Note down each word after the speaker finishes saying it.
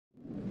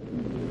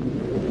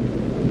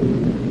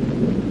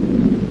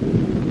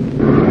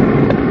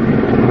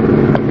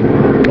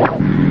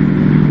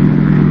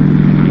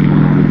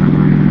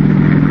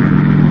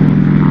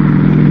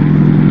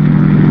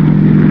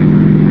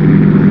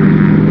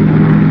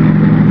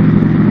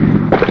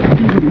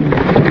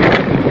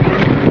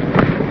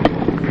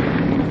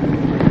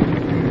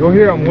don't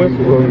hear them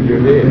whistle over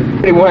your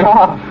head. It went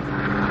off.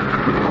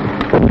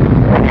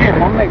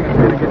 Damn, I'm making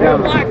sure to get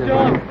down.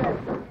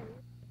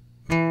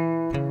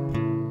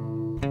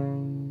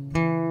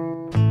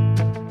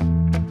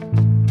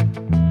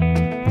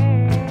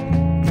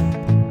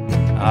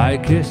 I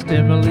kissed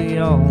Emily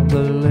on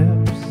the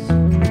lips,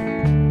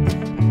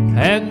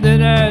 and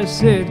then I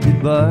said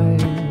goodbye.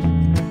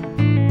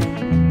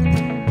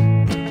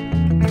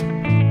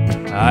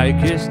 I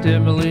kissed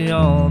Emily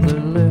on the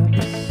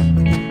lips,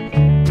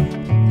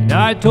 and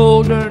I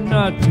told her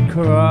not to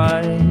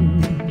cry.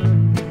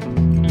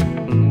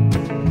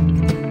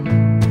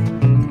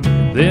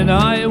 Then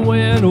I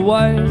went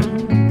away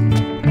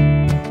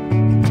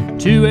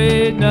to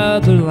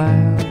another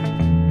land.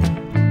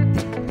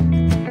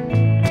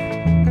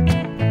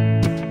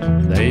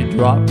 They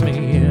dropped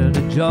me in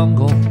a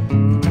jungle,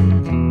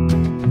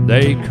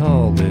 they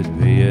called it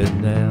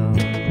Vietnam.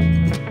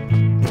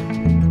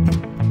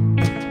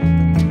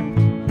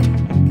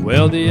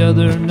 Well, the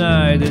other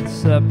night at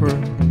supper,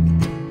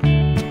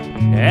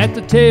 at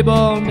the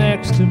table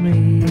next to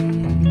me,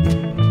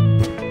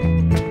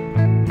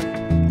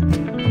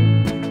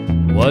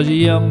 was a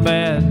young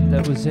man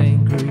that was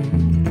angry,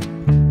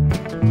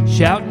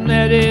 shouting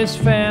at his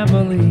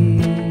family.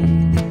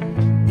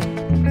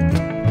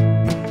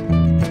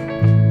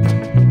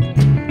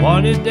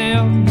 Wanted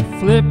them to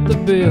flip the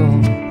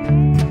bill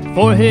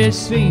for his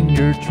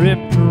senior trip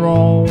to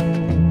Rome.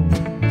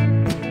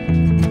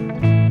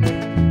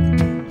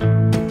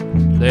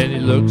 Then he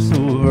looks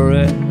over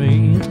at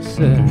me and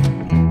said,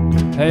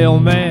 "Hey,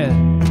 old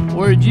man,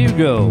 where'd you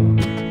go?"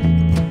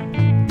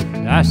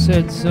 And I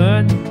said,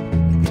 "Son,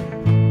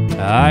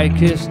 I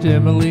kissed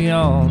Emily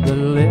on the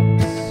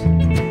lips,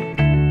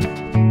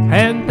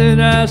 and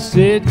then I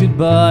said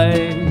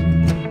goodbye."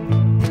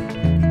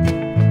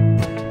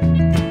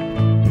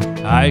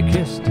 I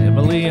kissed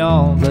Emily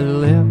on the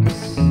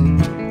lips,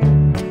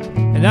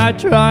 and I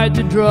tried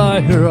to dry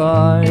her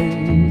eyes.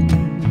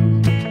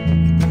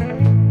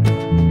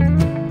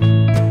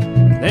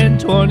 Then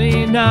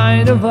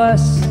 29 of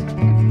us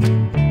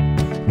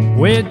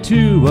went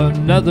to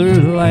another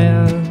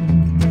land,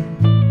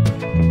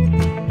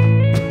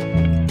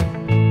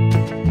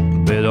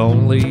 but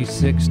only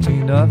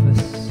 16 of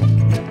us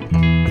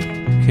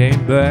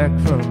came back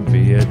from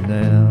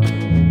Vietnam.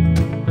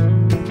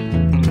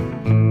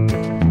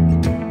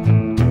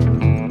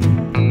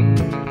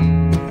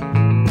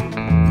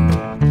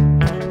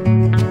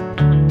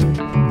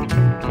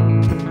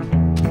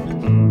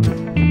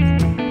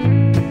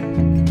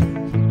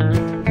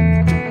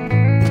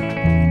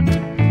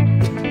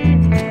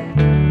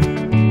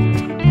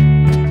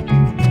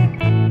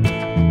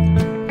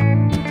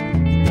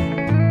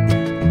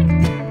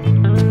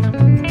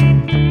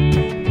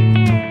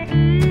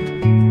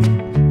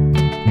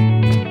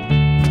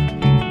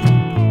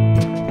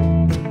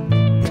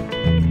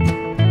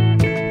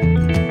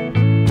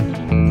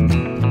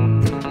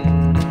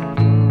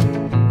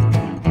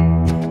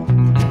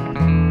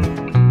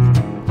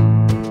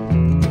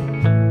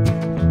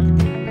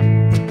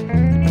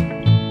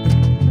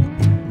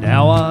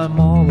 Now I'm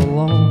all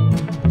alone,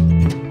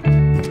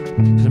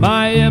 'cause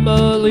my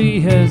Emily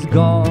has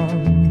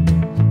gone.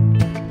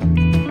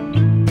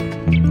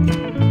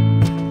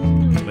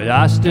 But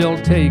I still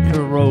take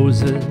her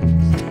roses,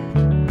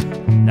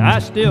 and I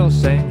still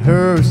sing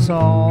her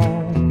song.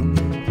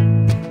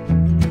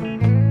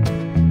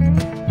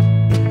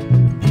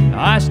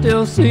 I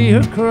still see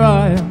her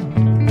crying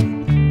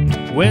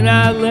when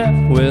I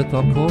left with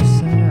Uncle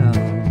Sam.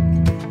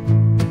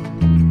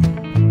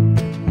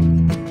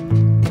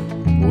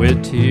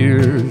 With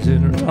tears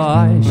in her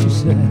eyes, she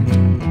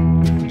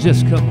said,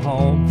 "Just come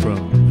home from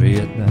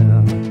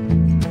Vietnam."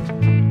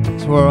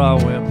 That's where I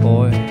went,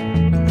 boy.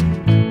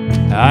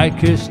 I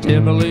kissed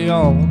Emily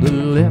on the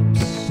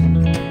lips,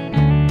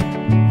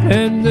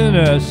 and then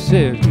I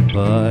said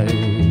goodbye.